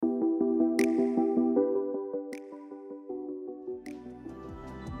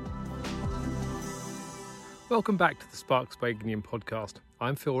Welcome back to the Sparks by Ignium podcast.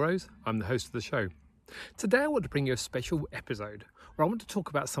 I'm Phil Rose, I'm the host of the show. Today I want to bring you a special episode where I want to talk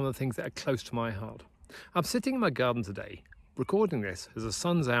about some of the things that are close to my heart. I'm sitting in my garden today, recording this as the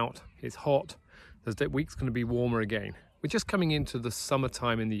sun's out, it's hot, the week's going to be warmer again. We're just coming into the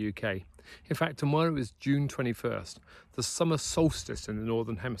summertime in the UK. In fact, tomorrow is June 21st, the summer solstice in the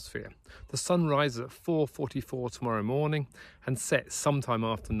Northern Hemisphere. The sun rises at 4:44 tomorrow morning and sets sometime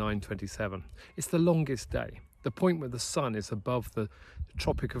after 9:27. It's the longest day, the point where the sun is above the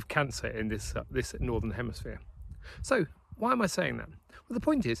Tropic of Cancer in this Northern Hemisphere. So, why am I saying that? Well, the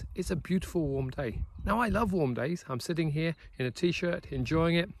point is, it's a beautiful warm day. Now, I love warm days. I'm sitting here in a t-shirt,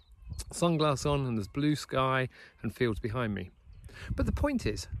 enjoying it, sunglasses on, and there's blue sky and fields behind me. But the point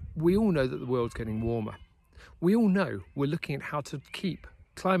is, we all know that the world's getting warmer. We all know we're looking at how to keep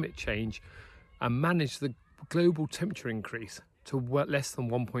climate change and manage the global temperature increase to less than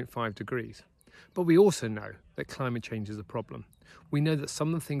 1.5 degrees. But we also know that climate change is a problem. We know that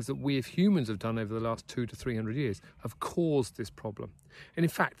some of the things that we as humans have done over the last 200 to 300 years have caused this problem. And in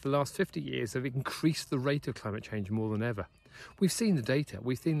fact, the last 50 years have increased the rate of climate change more than ever. We've seen the data,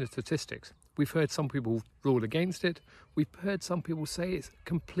 we've seen the statistics. We've heard some people rule against it. We've heard some people say it's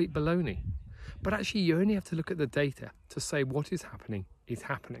complete baloney. But actually, you only have to look at the data to say what is happening is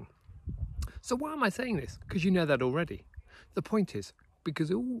happening. So why am I saying this? Because you know that already. The point is, because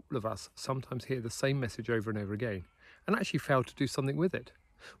all of us sometimes hear the same message over and over again and actually fail to do something with it.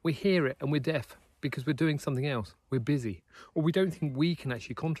 We hear it and we're deaf because we're doing something else. We're busy, or we don't think we can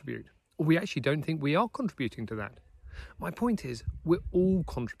actually contribute, or we actually don't think we are contributing to that. My point is, we're all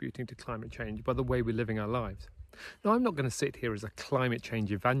contributing to climate change by the way we're living our lives. Now, I'm not going to sit here as a climate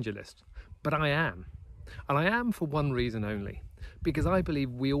change evangelist, but I am. And I am for one reason only, because I believe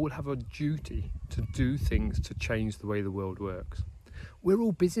we all have a duty to do things to change the way the world works. We're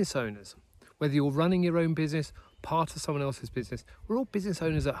all business owners. Whether you're running your own business, part of someone else's business, we're all business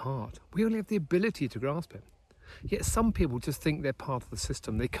owners at heart. We only have the ability to grasp it. Yet some people just think they're part of the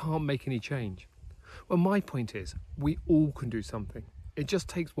system. They can't make any change. Well, my point is, we all can do something. It just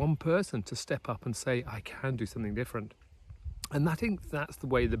takes one person to step up and say, I can do something different. And I think that's the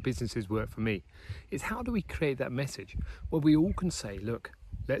way that businesses work for me. Is how do we create that message where we all can say, look,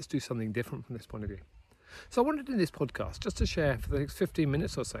 let's do something different from this point of view. So I wanted in this podcast just to share for the next 15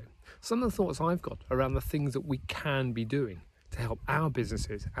 minutes or so some of the thoughts I've got around the things that we can be doing to help our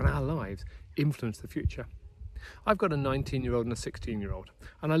businesses and our lives influence the future. I've got a 19-year-old and a 16-year-old,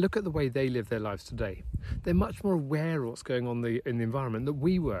 and I look at the way they live their lives today. They're much more aware of what's going on in the environment than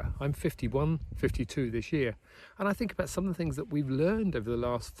we were. I'm 51, 52 this year, and I think about some of the things that we've learned over the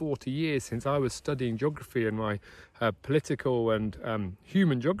last 40 years since I was studying geography and my political and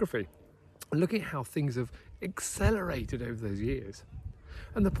human geography, and looking at how things have accelerated over those years.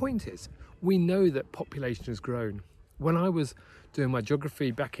 And the point is, we know that population has grown. When I was doing my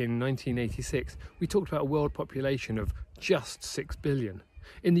geography back in 1986, we talked about a world population of just 6 billion.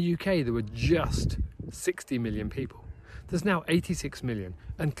 In the UK, there were just 60 million people. There's now 86 million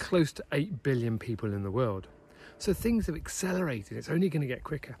and close to 8 billion people in the world. So things have accelerated. It's only going to get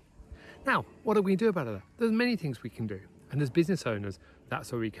quicker. Now, what do we do about that? There's many things we can do. And as business owners,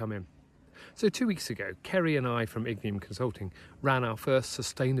 that's where we come in. So 2 weeks ago, Kerry and I from Ignium Consulting ran our first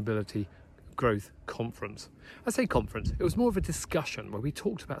sustainability growth conference. I say conference, it was more of a discussion where we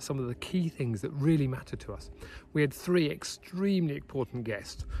talked about some of the key things that really matter to us. We had three extremely important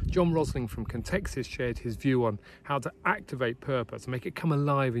guests. John Rosling from Contexis shared his view on how to activate purpose, make it come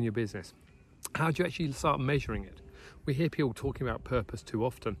alive in your business. How do you actually start measuring it? We hear people talking about purpose too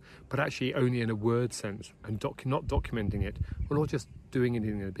often, but actually only in a word sense and not documenting it, or not just doing it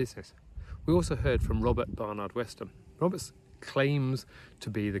in a business. We also heard from Robert Barnard Weston. Robert's claims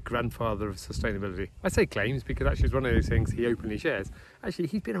to be the grandfather of sustainability. I say claims because actually it's one of those things he openly shares. Actually,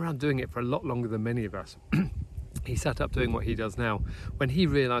 he's been around doing it for a lot longer than many of us. He sat up doing what he does now when he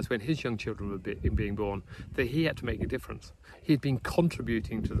realised when his young children were being born that he had to make a difference. He had been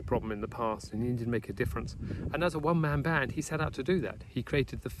contributing to the problem in the past and he needed to make a difference. And as a one-man band, he set out to do that. He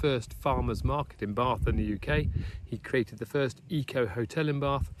created the first farmers market in Bath in the UK. He created the first eco hotel in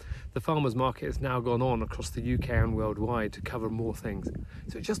Bath. The farmers market has now gone on across the UK and worldwide to cover more things.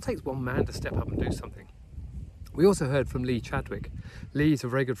 So it just takes one man to step up and do something. We also heard from Lee Chadwick. Lee is a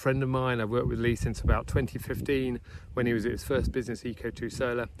very good friend of mine. I've worked with Lee since about 2015 when he was at his first business, Eco2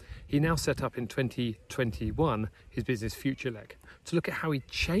 Solar. He now set up in 2021 his business FutureLeg to look at how he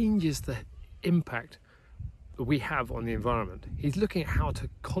changes the impact that we have on the environment. He's looking at how to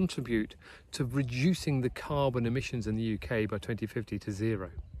contribute to reducing the carbon emissions in the UK by 2050 to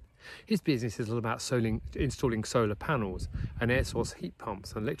zero. His business is all about installing solar panels and air source heat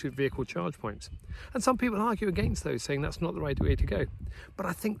pumps and electric vehicle charge points. And some people argue against those, saying that's not the right way to go. But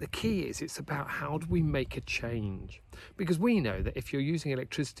I think the key is it's about how do we make a change? Because we know that if you're using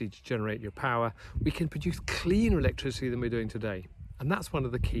electricity to generate your power, we can produce cleaner electricity than we're doing today. And that's one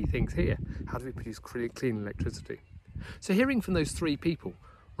of the key things here. How do we produce clean electricity? So hearing from those three people,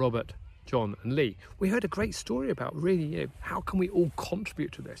 Robert, John and Lee, we heard a great story about really, how can we all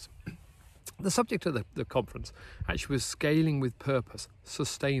contribute to this? The subject of the conference actually was scaling with purpose,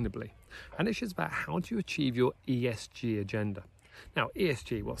 sustainably. And it's just about how do you achieve your ESG agenda. Now,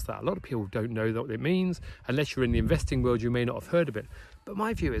 ESG, what's that? A lot of people don't know what it means. Unless you're in the investing world, you may not have heard of it. But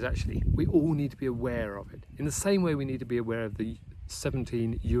my view is actually we all need to be aware of it. In the same way we need to be aware of the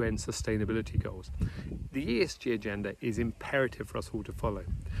 17 UN sustainability goals. The ESG agenda is imperative for us all to follow.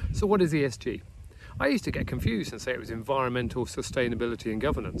 So what is ESG? I used to get confused and say it was environmental, sustainability and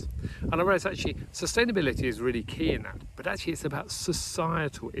governance. And I realised actually sustainability is really key in that, but actually it's about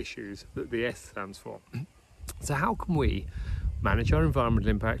societal issues that the S stands for. So how can we manage our environmental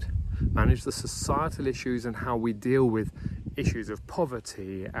impact, manage the societal issues and how we deal with issues of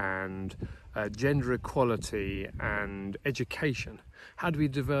poverty and gender equality and education? How do we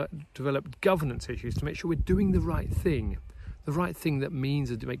develop governance issues to make sure we're doing the right thing that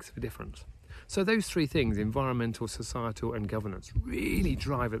means it makes a difference? So those three things, environmental, societal and governance, really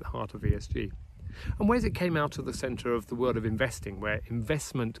drive at the heart of ESG. And whereas it came out of the centre of the world of investing, where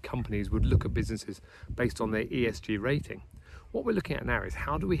investment companies would look at businesses based on their ESG rating, what we're looking at now is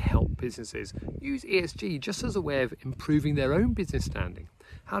how do we help businesses use ESG just as a way of improving their own business standing?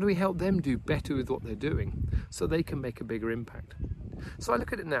 How do we help them do better with what they're doing so they can make a bigger impact? So I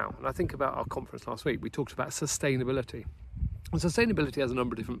look at it now and I think about our conference last week. We talked about sustainability. And sustainability has a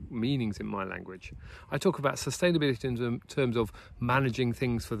number of different meanings in my language. I talk about sustainability in terms of managing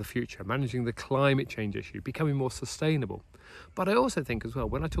things for the future, managing the climate change issue, becoming more sustainable. But I also think as well,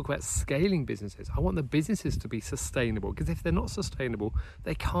 when I talk about scaling businesses, I want the businesses to be sustainable, because if they're not sustainable,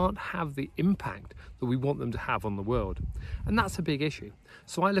 they can't have the impact that we want them to have on the world. And that's a big issue.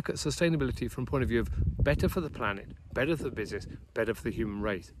 So I look at sustainability from a point of view of better for the planet, better for the business, better for the human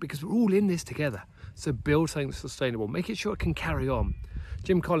race, because we're all in this together. So build something sustainable, make it sure it can carry on.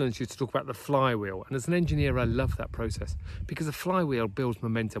 Jim Collins used to talk about the flywheel, and as an engineer I love that process, because the flywheel builds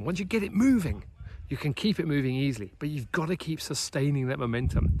momentum. Once you get it moving, you can keep it moving easily, but you've got to keep sustaining that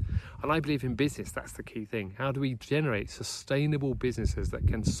momentum. And I believe in business that's the key thing. How do we generate sustainable businesses that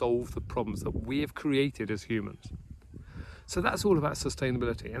can solve the problems that we have created as humans? So that's all about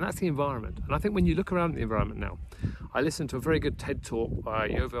sustainability, and that's the environment. And I think when you look around at the environment now, I listened to a very good TED talk by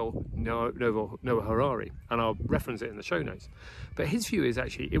Yuval Noah Harari, and I'll reference it in the show notes. But his view is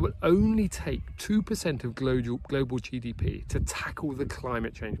actually it will only take 2% of global GDP to tackle the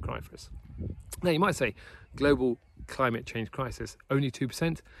climate change crisis. Now you might say, global climate change crisis, only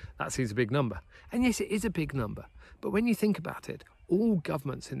 2%? That seems a big number. And yes, it is a big number. But when you think about it, all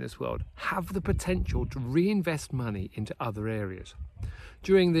governments in this world have the potential to reinvest money into other areas.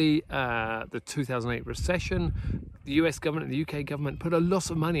 During the 2008 recession, the US government and the UK government put a lot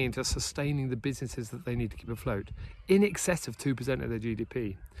of money into sustaining the businesses that they need to keep afloat, in excess of 2% of their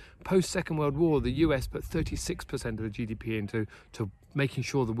GDP. Post-Second World War, the US put 36% of the GDP into making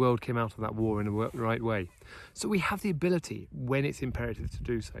sure the world came out of that war in the right way. So we have the ability, when it's imperative, to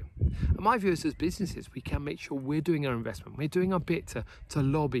do so. And my view is, as businesses, we can make sure we're doing our investment, we're doing our bit to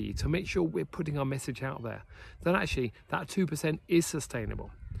lobby, to make sure we're putting our message out there, that actually that 2% is sustainable.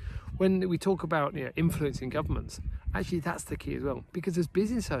 When we talk about influencing governments, actually that's the key as well. Because as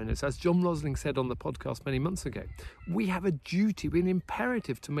business owners, as John Rosling said on the podcast many months ago, we have a duty, we're an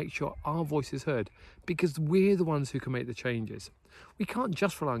imperative to make sure our voice is heard, because we're the ones who can make the changes. We can't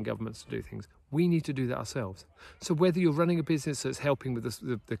just rely on governments to do things. We need to do that ourselves. So whether you're running a business that's helping with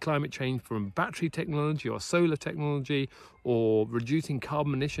the climate change from battery technology or solar technology, or reducing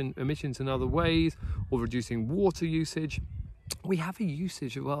carbon emissions in other ways, or reducing water usage, we have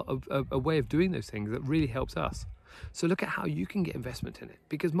a way of doing those things that really helps us. So look at how you can get investment in it.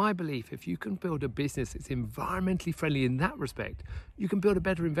 Because my belief, if you can build a business that's environmentally friendly in that respect, you can build a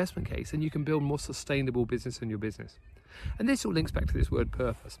better investment case and you can build more sustainable business in your business. And this all links back to this word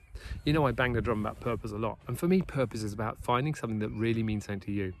purpose. I bang the drum about purpose a lot. And for me, purpose is about finding something that really means something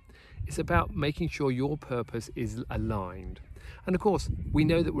to you. It's about making sure your purpose is aligned. And of course, we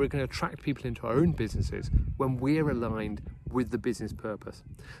know that we're going to attract people into our own businesses when we're aligned with the business purpose.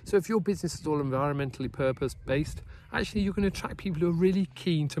 So if your business is all environmentally purpose-based, actually you're going to attract people who are really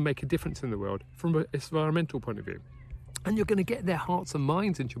keen to make a difference in the world from an environmental point of view. And you're going to get their hearts and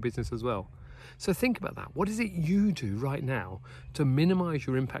minds into your business as well. So think about that. What is it you do right now to minimize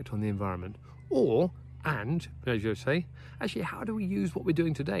your impact on the environment? And, as you say, actually, how do we use what we're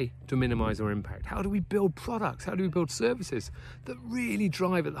doing today to minimize our impact? How do we build products? How do we build services that really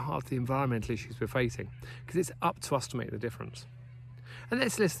drive at the heart of the environmental issues we're facing? Because it's up to us to make the difference. And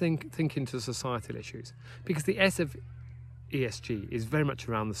let's think into societal issues, because the S of ESG is very much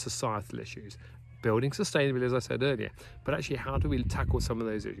around the societal issues. Building sustainability, as I said earlier, but actually how do we tackle some of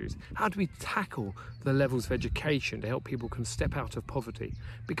those issues? How do we tackle the levels of education to help people can step out of poverty?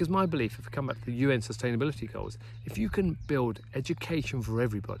 Because my belief, if we come back to the UN sustainability goals, if you can build education for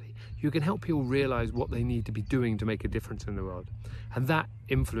everybody, you can help people realise what they need to be doing to make a difference in the world. And that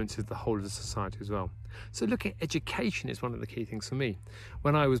influences the whole of the society as well. So looking at education is one of the key things for me.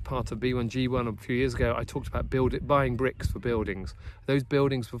 When I was part of B1G1 a few years ago, I talked about buying bricks for buildings. Those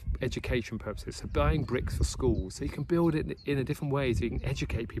buildings for education purposes, so buying bricks for schools, so you can build it in a different way, so you can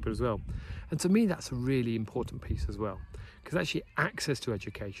educate people as well. And to me, that's a really important piece as well, because actually access to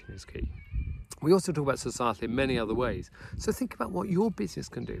education is key. We also talk about society in many other ways. So think about what your business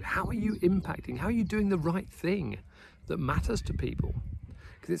can do. How are you impacting? How are you doing the right thing that matters to people?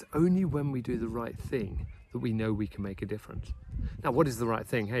 Because it's only when we do the right thing that we know we can make a difference. Now, what is the right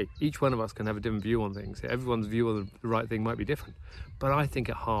thing? Hey, each one of us can have a different view on things. Everyone's view on the right thing might be different. But I think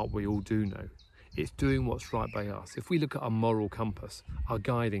at heart we all do know. It's doing what's right by us. If we look at our moral compass, our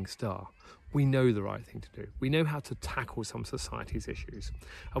guiding star, we know the right thing to do. We know how to tackle some society's issues.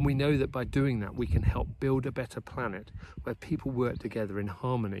 And we know that by doing that, we can help build a better planet where people work together in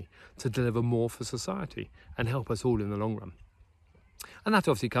harmony to deliver more for society and help us all in the long run. And that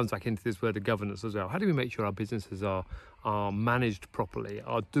obviously comes back into this word of governance as well. How do we make sure our businesses are managed properly,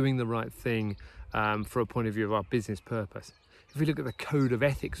 are doing the right thing from a point of view of our business purpose? If we look at the code of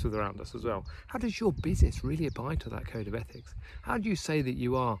ethics around us as well, how does your business really abide to that code of ethics? How do you say that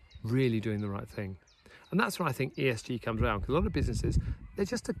you are really doing the right thing? And that's where I think ESG comes around, because a lot of businesses, they're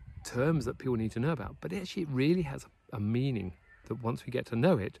just terms that people need to know about, but actually it really has a meaning that once we get to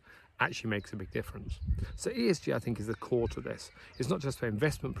know it, actually makes a big difference. So ESG, I think, is the core to this. It's not just for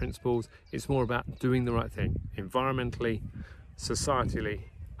investment principles, it's more about doing the right thing, environmentally, societally,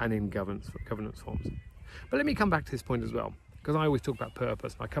 and in governance forms. But let me come back to this point as well, because I always talk about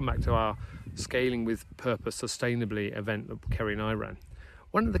purpose. I come back to our Scaling with Purpose Sustainably event that Kerry and I ran.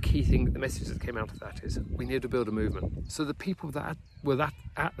 One of the key things, the messages that came out of that is we need to build a movement. So the people that were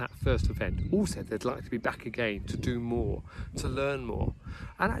at that first event all said they'd like to be back again, to do more, to learn more,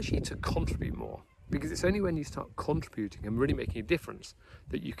 and actually to contribute more. Because it's only when you start contributing and really making a difference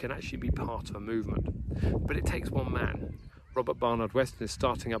that you can actually be part of a movement. But it takes one man. Robert Barnard Weston is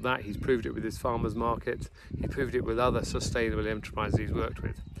starting up that. He's proved it with his farmers market. He proved it with other sustainable enterprises he's worked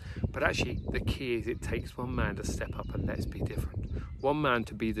with. But actually, the key is it takes one man to step up and let's be different. One man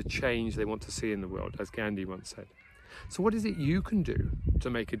to be the change they want to see in the world, as Gandhi once said. So what is it you can do to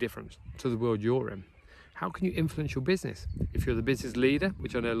make a difference to the world you're in? How can you influence your business? If you're the business leader,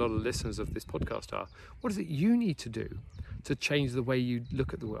 which I know a lot of listeners of this podcast are, what is it you need to do to change the way you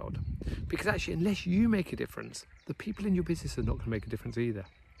look at the world? Because actually, unless you make a difference, the people in your business are not going to make a difference either.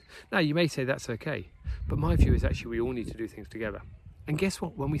 Now, you may say that's okay, but my view is actually we all need to do things together. And guess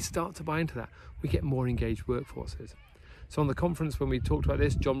what? When we start to buy into that, we get more engaged workforces. So on the conference, when we talked about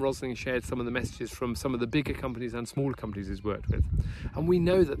this, John Rosling shared some of the messages from some of the bigger companies and smaller companies he's worked with. And we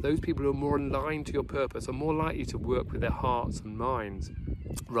know that those people who are more aligned to your purpose are more likely to work with their hearts and minds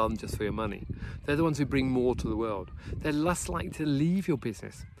rather than just for your money. They're the ones who bring more to the world. They're less likely to leave your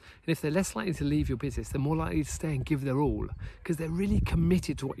business. And if they're less likely to leave your business, they're more likely to stay and give their all because they're really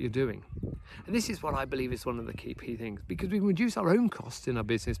committed to what you're doing. And this is what I believe is one of the key things, because we can reduce our own costs in our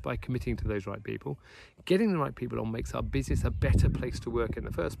business by committing to those right people. Getting the right people on makes our business a better place to work in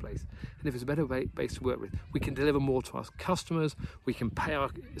the first place. And if it's a better base to work with, we can deliver more to our customers, we can pay our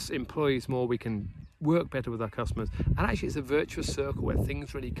employees more, we can work better with our customers. And actually it's a virtuous circle where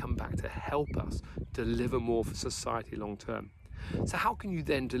things really come back to help us deliver more for society long term. So how can you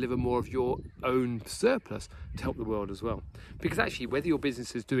then deliver more of your own surplus to help the world as well? Because actually, whether your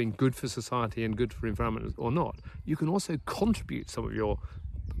business is doing good for society and good for environment or not, you can also contribute some of your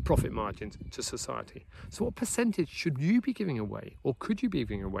profit margins to society. So what percentage should you be giving away, or could you be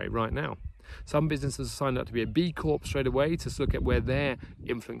giving away right now? Some businesses are signed up to be a B Corp straight away to look at where they're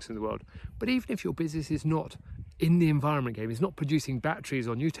influencing the world. But even if your business is not in the environment game, is not producing batteries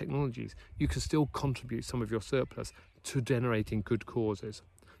or new technologies, you can still contribute some of your surplus to generating good causes.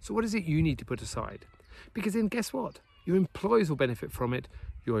 So what is it you need to put aside? Because then guess what? Your employees will benefit from it,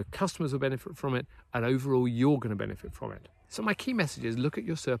 your customers will benefit from it, and overall you're going to benefit from it. So my key message is look at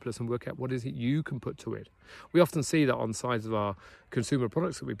your surplus and work out what is it you can put to it. We often see that on sides of our consumer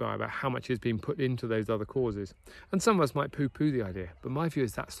products that we buy about how much is being put into those other causes. And some of us might poo-poo the idea, but my view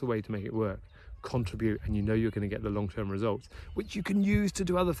is that's the way to make it work. Contribute, and you know you're going to get the long-term results, which you can use to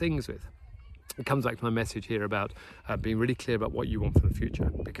do other things with. It comes back to my message here about being really clear about what you want for the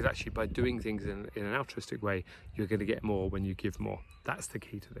future, because actually by doing things in an altruistic way, you're going to get more when you give more. That's the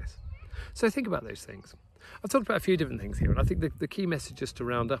key to this. So think about those things. I've talked about a few different things here, and I think the key message just to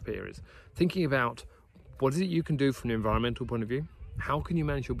round up here is thinking about what is it you can do from an environmental point of view, how can you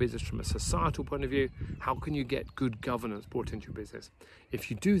manage your business from a societal point of view, how can you get good governance brought into your business.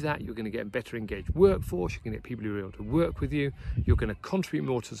 If you do that, you're going to get a better engaged workforce, you're going to get people who are able to work with you, you're going to contribute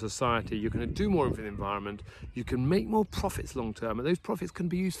more to society, you're going to do more for the environment, you can make more profits long term, and those profits can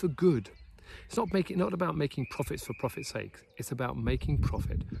be used for good. It's not about making profits for profit's sake. It's about making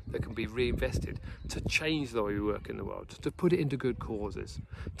profit that can be reinvested to change the way we work in the world, to put it into good causes,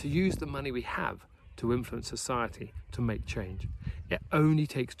 to use the money we have to influence society, to make change. It only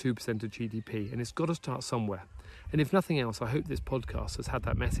takes 2% of GDP, and it's got to start somewhere. And if nothing else, I hope this podcast has had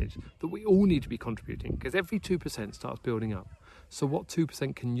that message that we all need to be contributing, because every 2% starts building up. So what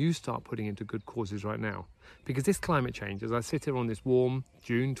 2% can you start putting into good causes right now? Because this climate change, as I sit here on this warm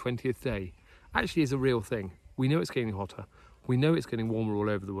June 20th day, actually is a real thing. We know it's getting hotter. We know it's getting warmer all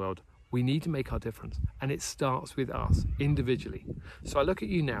over the world. We need to make our difference, and it starts with us individually. So I look at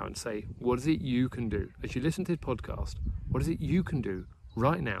you now and say, what is it you can do? As you listen to this podcast, what is it you can do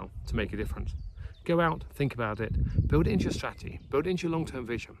right now to make a difference? Go out, think about it, build it into your strategy, build it into your long-term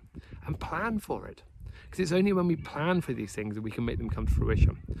vision, and plan for it. Because it's only when we plan for these things that we can make them come to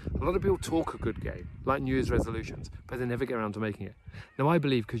fruition. A lot of people talk a good game, like New Year's resolutions, but they never get around to making it. Now I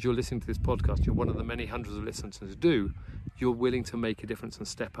believe because you're listening to this podcast, you're one of the many hundreds of listeners who do, you're willing to make a difference and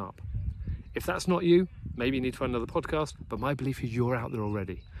step up. If that's not you, maybe you need to find another podcast, but my belief is you're out there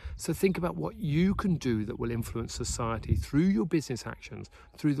already. So think about what you can do that will influence society through your business actions,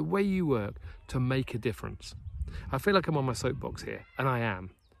 through the way you work, to make a difference. I feel like I'm on my soapbox here, and I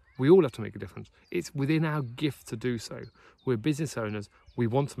am. We all have to make a difference. It's within our gift to do so. We're business owners. We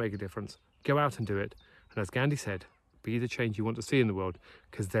want to make a difference. Go out and do it. And as Gandhi said, be the change you want to see in the world,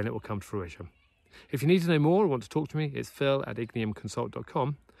 because then it will come to fruition. If you need to know more or want to talk to me, it's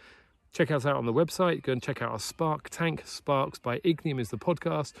phil@igniumconsult.com. Check us out on the website. Go and check out our Spark Tank. Sparks by Ignium is the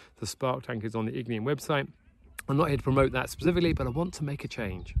podcast. The Spark Tank is on the Ignium website. I'm not here to promote that specifically, but I want to make a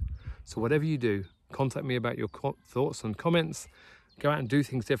change. So whatever you do, contact me about your thoughts and comments. Go out and do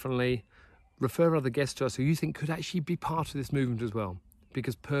things differently. Refer other guests to us who you think could actually be part of this movement as well.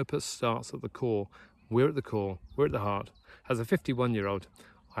 Because purpose starts at the core. We're at the core. We're at the heart. As a 51-year-old,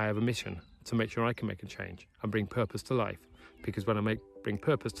 I have a mission to make sure I can make a change and bring purpose to life. Because when I bring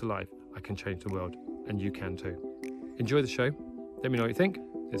purpose to life, I can change the world, and you can too. Enjoy the show. Let me know what you think.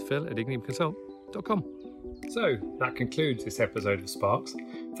 It's phil@igniumconsult.com. So that concludes this episode of Sparks.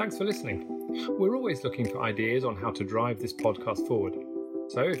 Thanks for listening. We're always looking for ideas on how to drive this podcast forward.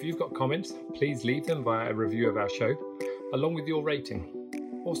 So if you've got comments, please leave them via a review of our show, along with your rating.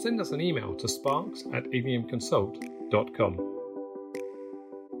 Or send us an email to sparks@igniumconsult.com.